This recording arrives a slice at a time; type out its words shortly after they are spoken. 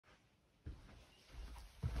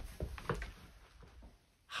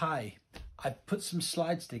Hi, I've put some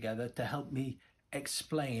slides together to help me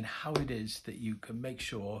explain how it is that you can make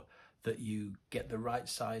sure that you get the right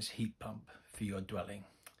size heat pump for your dwelling.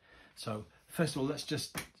 So first of all, let's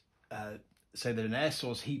just say that an air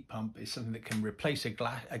source heat pump is something that can replace a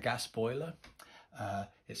gas boiler.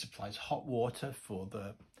 It supplies hot water for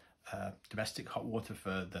the domestic hot water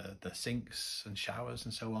for the sinks and showers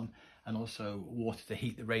and so on, and also water to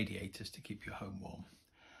heat the radiators to keep your home warm.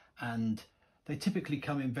 And they typically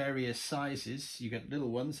come in various sizes. You get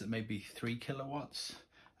little ones that may be 3 kilowatts,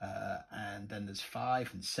 and then there's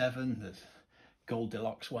 5 and 7, there's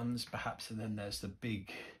Goldilocks ones perhaps, and then there's the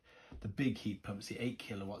big heat pumps, the 8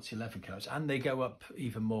 kilowatts, 11 kilowatts, and they go up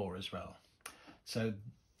even more as well. So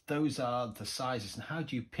those are the sizes. And how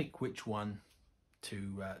do you pick which one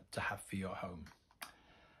to have for your home?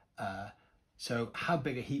 So how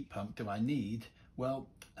big a heat pump do I need? Well,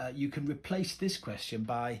 you can replace this question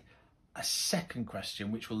by a second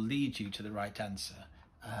question which will lead you to the right answer,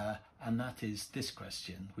 and that is this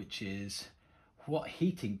question, which is, what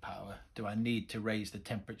heating power do I need to raise the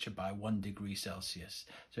temperature by 1 degree Celsius?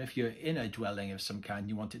 So if you're in a dwelling of some kind,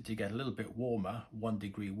 you want it to get a little bit warmer, 1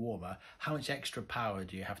 degree warmer, how much extra power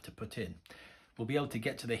do you have to put in? We'll be able to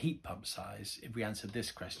get to the heat pump size if we answer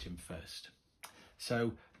this question first.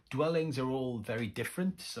 So dwellings are all very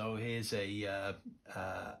different. So here's a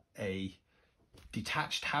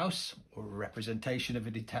detached house, or a representation of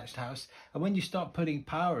a detached house, and when you start putting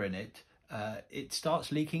power in it, it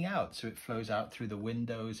starts leaking out. So it flows out through the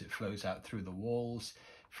windows, it flows out through the walls,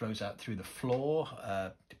 flows out through the floor,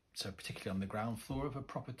 so particularly on the ground floor of a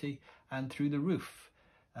property, and through the roof.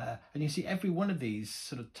 And you see every one of these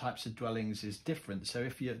sort of types of dwellings is different. So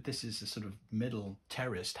if this is a sort of middle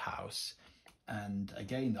terraced house, and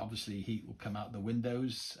again obviously heat will come out the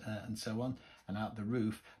windows and so on, and out the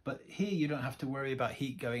roof, but here you don't have to worry about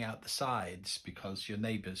heat going out the sides because your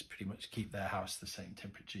neighbors pretty much keep their house the same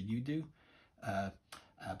temperature you do,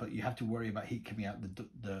 but you have to worry about heat coming out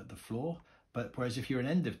the floor. But whereas if you're an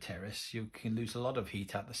end of terrace, you can lose a lot of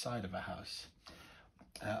heat out the side of a house.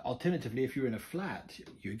 Alternatively, if you're in a flat,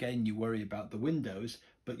 you worry about the windows,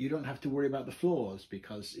 but you don't have to worry about the floors,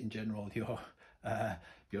 because in general your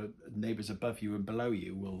neighbours above you and below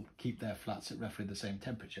you will keep their flats at roughly the same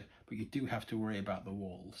temperature, but you do have to worry about the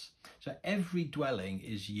walls. So every dwelling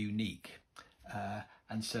is unique,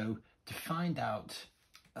 and so to find out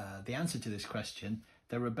the answer to this question,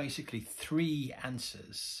 there are basically 3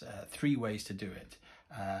 answers, 3 ways to do it,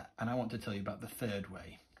 and I want to tell you about the third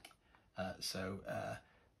way.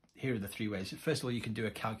 Here are the 3 ways. First of all, you can do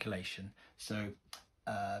a calculation. So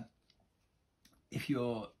if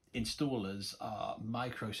your installers are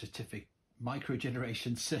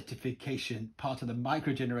microgeneration certification, part of the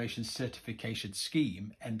microgeneration certification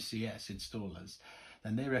scheme, MCS installers,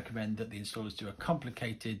 then they recommend that the installers do a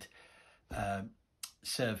complicated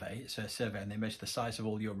survey. So a survey, and they measure the size of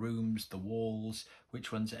all your rooms, the walls,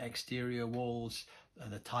 which ones are exterior walls,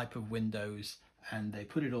 the type of windows, and they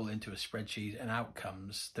put it all into a spreadsheet, and out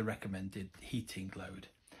comes the recommended heating load.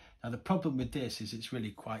 Now the problem with this is it's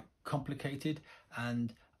really quite complicated,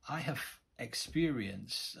 and I have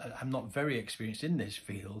experience, I'm not very experienced in this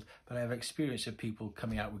field, but I have experience of people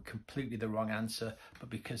coming out with completely the wrong answer, but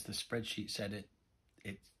because the spreadsheet said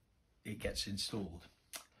it gets installed.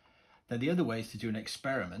 Now the other way is to do an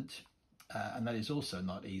experiment, and that is also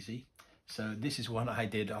not easy. So this is one I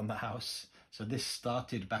did on the house. So this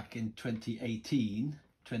started back in 2018,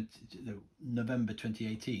 November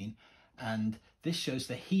 2018, and this shows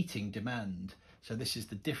the heating demand. So this is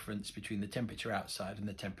the difference between the temperature outside and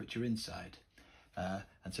the temperature inside.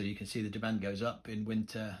 And so you can see the demand goes up in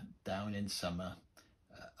winter, down in summer,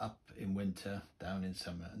 up in winter, down in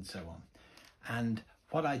summer, and so on. And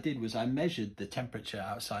what I did was I measured the temperature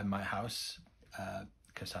outside my house,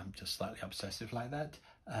 because I'm just slightly obsessive like that,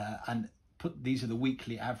 and these are the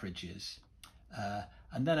weekly averages.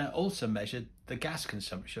 And then I also measured the gas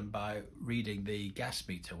consumption by reading the gas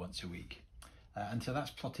meter once a week. And so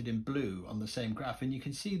that's plotted in blue on the same graph. And you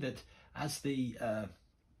can see that as when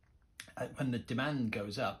the demand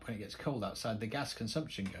goes up, when it gets cold outside, the gas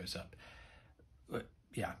consumption goes up.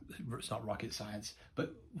 Yeah, it's not rocket science.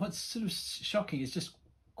 But what's sort of shocking is just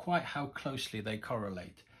quite how closely they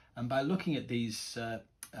correlate. And by looking at these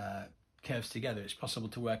curves together, it's possible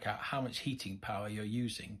to work out how much heating power you're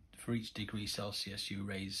using for each degree Celsius you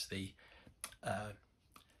raise the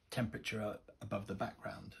temperature above the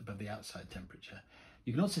background, above the outside temperature.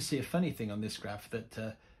 You can also see a funny thing on this graph,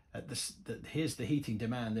 that here's the heating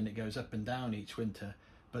demand, and it goes up and down each winter,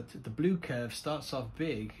 but the blue curve starts off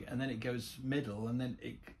big and then it goes middle, and then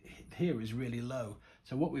here is really low.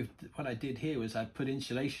 So what I did here was I put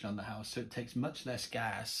insulation on the house so it takes much less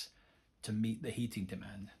gas to meet the heating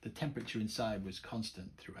demand. The temperature inside was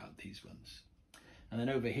constant throughout these ones. And then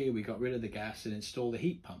over here we got rid of the gas and installed a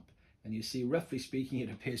heat pump. And you see, roughly speaking, it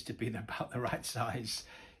appears to be about the right size.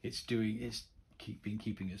 It's been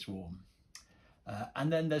keeping us warm.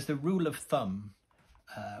 And then there's the rule of thumb,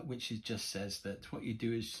 which just says that what you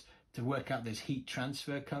do is to work out this heat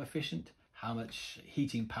transfer coefficient. How much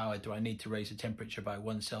heating power do I need to raise the temperature by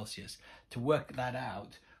 1 Celsius? To work that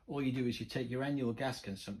out, all you do is you take your annual gas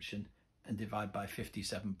consumption and divide by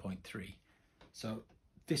 57.3. So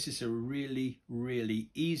this is a really, really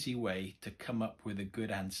easy way to come up with a good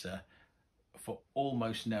answer for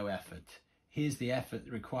almost no effort. Here's the effort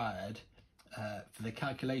required for the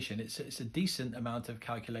calculation. It's a decent amount of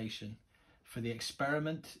calculation. For the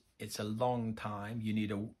experiment, it's a long time. You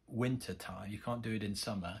need a winter time. You can't do it in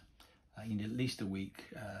summer. You need at least a week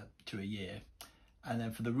to a year. And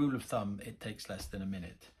then for the rule of thumb, it takes less than a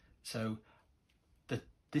minute. So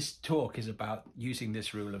this talk is about using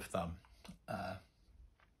this rule of thumb.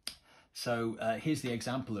 So here's the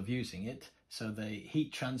example of using it. So the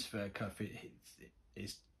heat transfer coefficient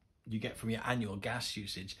is you get from your annual gas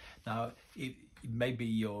usage. Now, maybe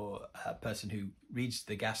you're a person who reads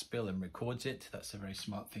the gas bill and records it. That's a very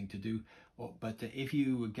smart thing to do. But if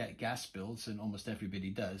you get gas bills, and almost everybody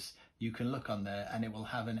does, you can look on there and it will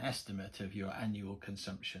have an estimate of your annual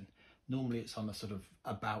consumption. Normally it's on a sort of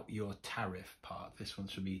about your tariff part. This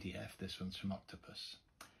one's from EDF, this one's from Octopus.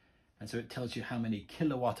 And so it tells you how many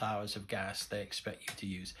kilowatt hours of gas they expect you to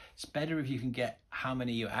use. It's better if you can get how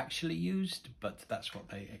many you actually used, but that's what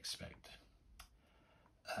they expect.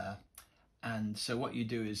 And so what you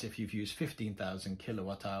do is if you've used 15,000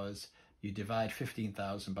 kilowatt hours, you divide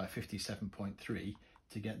 15,000 by 57.3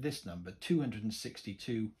 to get this number,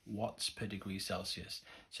 262 watts per degree Celsius.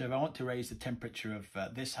 So if I want to raise the temperature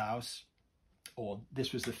of this house, or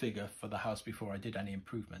this was the figure for the house before I did any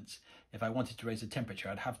improvements, if I wanted to raise the temperature,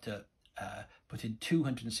 I'd have to put in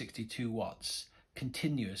 262 watts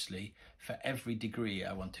continuously for every degree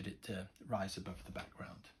I wanted it to rise above the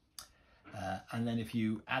background. And then if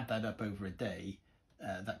you add that up over a day,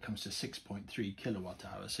 that comes to 6.3 kilowatt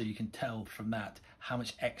hours. So you can tell from that how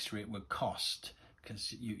much extra it would cost,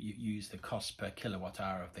 because you use the cost per kilowatt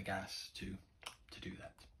hour of the gas to do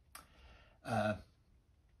that.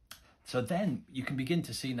 So then you can begin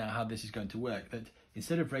to see now how this is going to work, that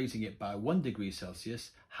instead of raising it by 1 degree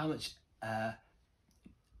Celsius, how much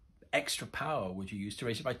extra power would you use to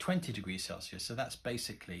raise it by 20 degrees Celsius? So that's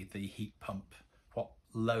basically the heat pump, what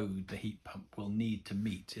load the heat pump will need to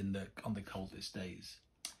meet on the coldest days.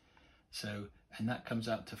 So, and that comes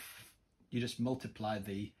out to, you just multiply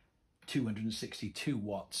the 262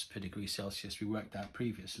 watts per degree Celsius we worked out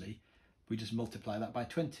previously, we just multiply that by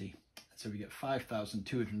 20. So we get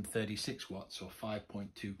 5,236 watts, or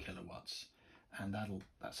 5.2 kilowatts. And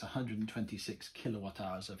that's 126 kilowatt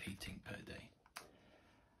hours of heating per day.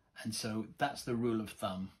 And so that's the rule of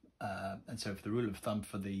thumb. And so for the rule of thumb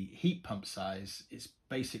for the heat pump size, it's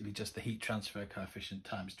basically just the heat transfer coefficient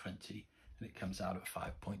times 20, and it comes out at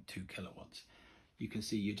 5.2 kilowatts. You can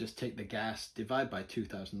see you just take the gas, divide by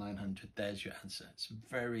 2,900, there's your answer. It's a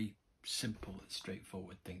very simple and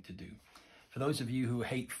straightforward thing to do. For those of you who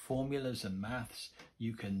hate formulas and maths,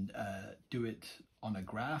 you can do it on a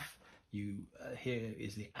graph. Here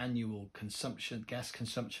is the annual consumption, gas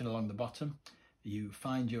consumption along the bottom. You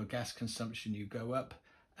find your gas consumption, you go up,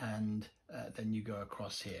 and then you go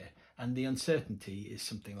across here. And the uncertainty is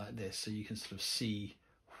something like this, so you can sort of see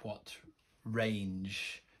what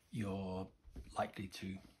range you're likely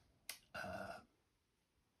to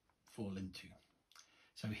fall into.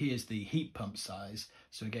 So here's the heat pump size.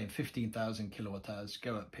 So again, 15,000 kilowatt hours,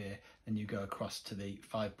 go up here, and you go across to the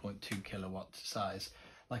 5.2 kilowatt size.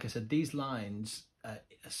 Like I said, these lines are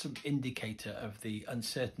some indicator of the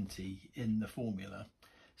uncertainty in the formula.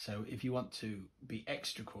 So if you want to be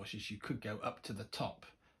extra cautious, you could go up to the top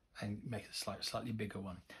and make a slightly bigger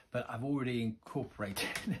one. But I've already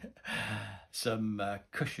incorporated some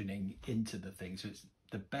cushioning into the thing. So it's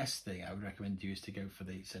the best thing I would recommend you is to go for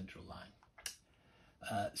the central line.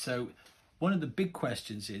 So one of the big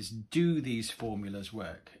questions is, do these formulas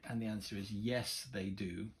work? And the answer is yes, they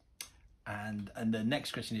do. And the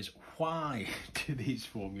next question is, why do these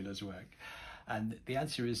formulas work? And the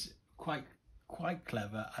answer is quite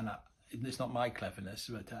clever, and it's not my cleverness,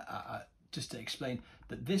 but just to explain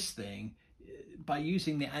that this thing, by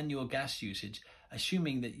using the annual gas usage,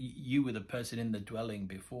 assuming that you were the person in the dwelling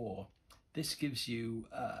before, this gives you,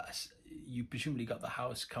 you presumably got the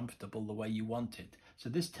house comfortable the way you want it. So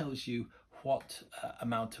this tells you what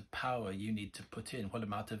amount of power you need to put in, what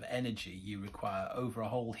amount of energy you require over a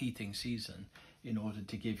whole heating season in order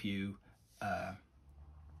to give you a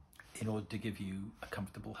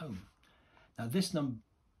comfortable home. Now this number,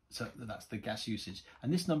 so that's the gas usage,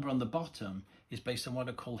 and this number on the bottom is based on what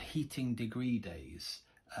are called heating degree days,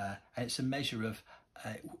 and it's a measure of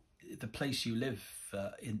the place you live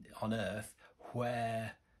on Earth,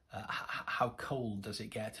 where how cold does it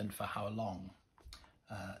get and for how long.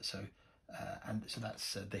 So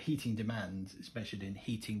that's the heating demand is measured in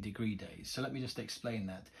heating degree days. So let me just explain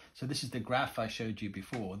that. So this is the graph I showed you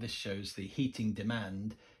before. This shows the heating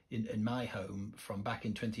demand in my home from back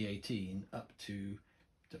in 2018 up to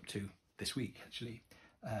this week, actually.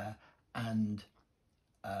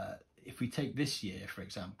 If we take this year, for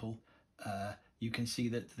example, you can see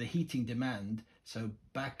that the heating demand, so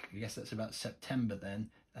back, I guess that's about September then,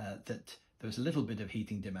 that there was a little bit of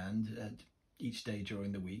heating demand each day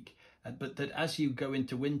during the week, but that as you go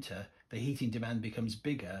into winter, the heating demand becomes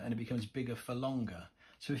bigger, and it becomes bigger for longer.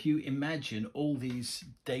 So if you imagine all these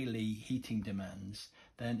daily heating demands,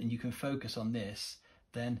 then, and you can focus on this,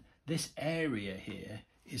 then this area here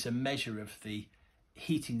is a measure of the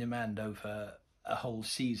heating demand over a whole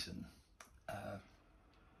season.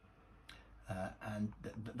 And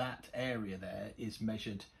that area there is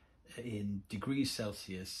measured in degrees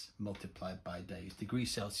Celsius multiplied by days,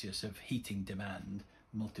 degrees Celsius of heating demand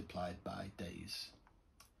multiplied by days.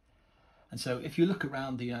 And so if you look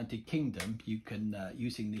around the United Kingdom, you can,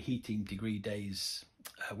 using the heating degree days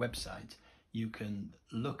website, you can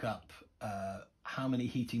look up how many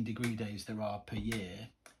heating degree days there are per year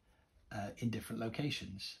in different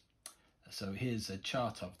locations. So here's a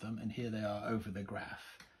chart of them, and here they are over the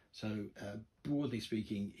graph. So broadly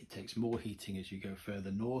speaking, it takes more heating as you go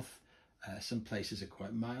further north. Some places are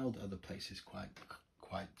quite mild, other places quite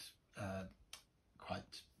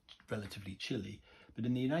relatively chilly. But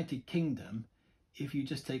in the United Kingdom, if you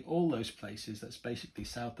just take all those places, that's basically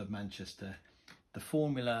south of Manchester, the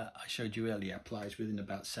formula I showed you earlier applies within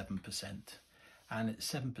about 7%. And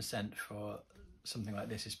 7% for something like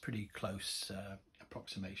this is pretty close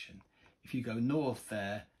approximation. If you go north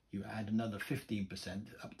there, you add another 15%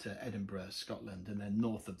 up to Edinburgh, Scotland, and then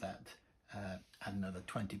north of that, add another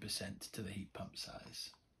 20% to the heat pump size.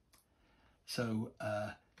 So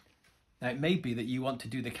now it may be that you want to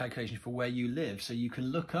do the calculation for where you live, so you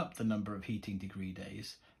can look up the number of heating degree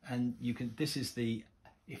days, and you can, this is the,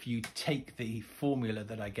 if you take the formula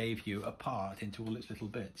that I gave you apart into all its little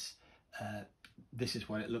bits, this is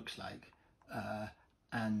what it looks like.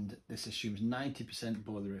 And this assumes 90%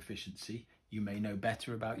 boiler efficiency. You may know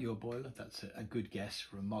better about your boiler. That's a good guess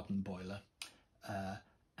for a modern boiler.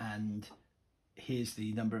 And here's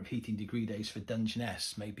the number of heating degree days for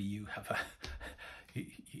Dungeness. Maybe you have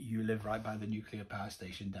you live right by the nuclear power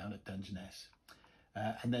station down at Dungeness.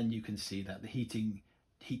 And then you can see that the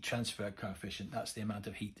heat transfer coefficient, that's the amount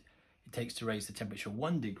of heat it takes to raise the temperature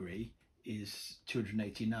 1 degree, is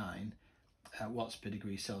 289 watts per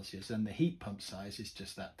degree Celsius, and the heat pump size is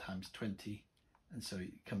just that times 20, and so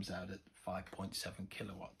it comes out at 5.7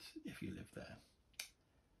 kilowatts if you live there.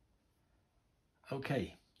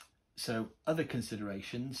 Okay, so other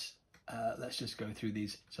considerations, let's just go through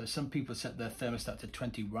these. So some people set their thermostat to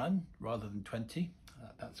 21 rather than 20,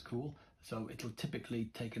 that's cool. So it'll typically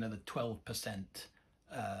take another 12%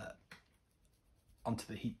 onto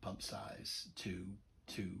the heat pump size to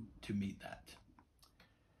meet that.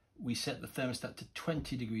 We set the thermostat to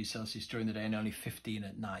 20 degrees Celsius during the day and only 15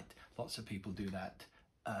 at night. Lots of people do that.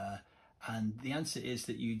 And the answer is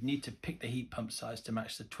that you need to pick the heat pump size to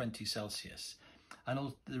match the 20 Celsius.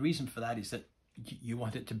 And the reason for that is that you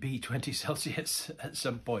want it to be 20 Celsius at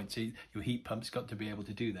some point. So your heat pump's got to be able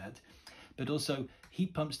to do that. But also,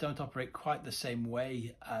 heat pumps don't operate quite the same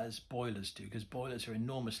way as boilers do, because boilers are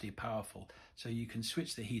enormously powerful. So you can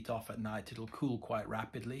switch the heat off at night, it'll cool quite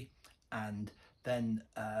rapidly. And then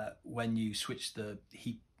when you switch the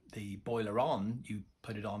boiler on, you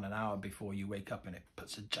put it on an hour before you wake up, and it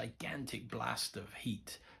puts a gigantic blast of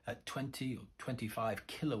heat at 20 or 25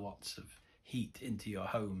 kilowatts of heat into your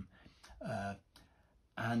home.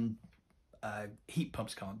 And heat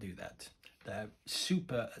pumps can't do that. They're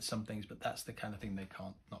super at some things, but that's the kind of thing they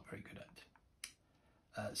not very good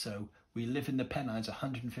at. So we live in the Pennines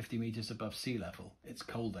 150 meters above sea level. It's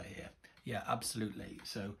colder here. Yeah, absolutely.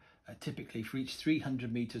 So typically for each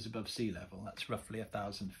 300 meters above sea level, that's roughly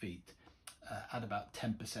 1,000 feet, add about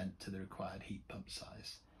 10% to the required heat pump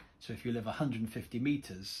size. So if you live 150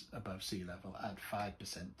 meters above sea level, add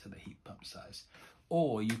 5% to the heat pump size.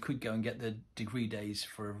 Or you could go and get the degree days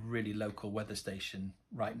for a really local weather station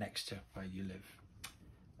right next to where you live.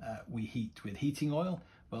 We heat with heating oil.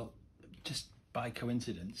 Well, just by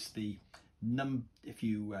coincidence, if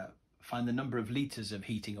you find the number of litres of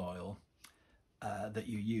heating oil that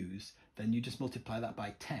you use, then you just multiply that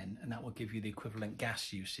by 10, and that will give you the equivalent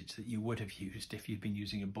gas usage that you would have used if you'd been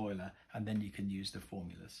using a boiler, and then you can use the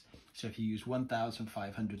formulas. So if you use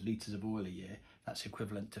 1,500 litres of oil a year, that's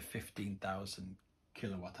equivalent to 15,000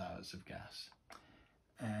 kilowatt hours of gas.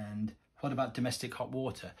 And what about domestic hot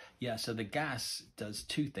water? Yeah, so the gas does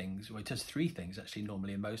two things, well, it does three things actually.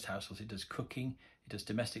 Normally in most households, it does cooking, it does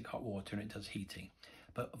domestic hot water, and it does heating.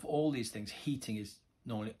 But of all these things, heating is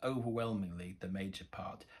normally overwhelmingly the major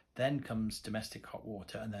part. Then comes domestic hot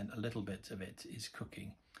water, and then a little bit of it is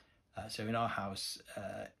cooking. So in our house,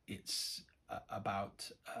 it's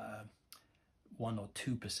about 1 or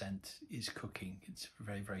 2% is cooking. It's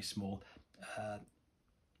very, very small.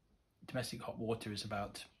 Domestic hot water is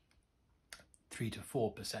about 3 to 4%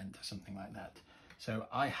 or something like that. So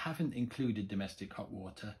I haven't included domestic hot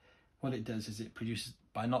water. What it does is it produces,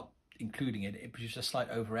 by not including it, it produces a slight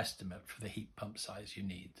overestimate for the heat pump size you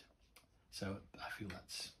need. So I feel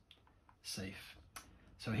that's safe.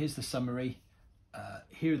 So here's the summary.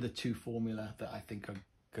 Here are the two formula that I think are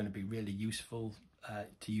going to be really useful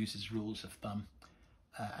to use as rules of thumb.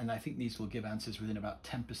 And I think these will give answers within about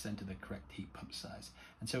 10% of the correct heat pump size.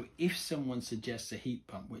 And so if someone suggests a heat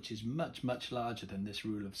pump which is much, much larger than this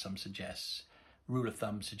rule of thumb suggests,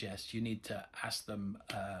 you need to ask them,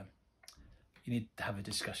 you need to have a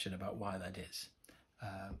discussion about why that is.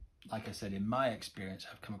 Like I said, in my experience,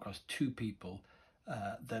 I've come across two people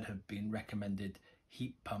that have been recommended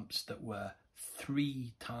heat pumps that were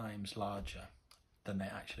 3 times larger than they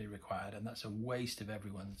actually required, and that's a waste of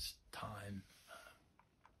everyone's time.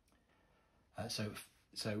 So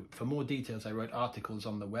for more details, I wrote articles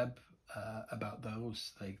on the web about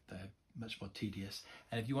those. They're much more tedious.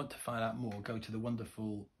 And if you want to find out more, go to the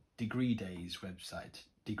wonderful Degree Days website,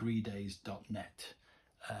 degreedays.net,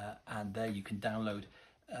 and there you can download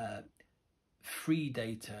free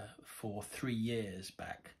data for 3 years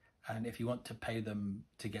back. And if you want to pay them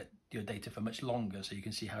to get your data for much longer, so you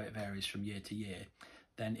can see how it varies from year to year,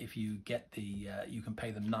 then if you get you can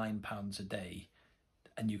pay them £9 a day,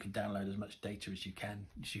 and you can download as much data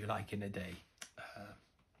as you like in a day.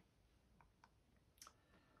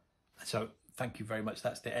 So thank you very much.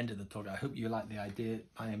 That's the end of the talk. I hope you like the idea.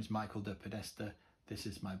 My name is Michael de Podesta. This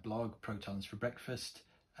is my blog, Protons for Breakfast.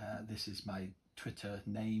 This is my Twitter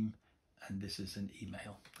name, and this is an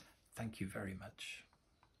email. Thank you very much.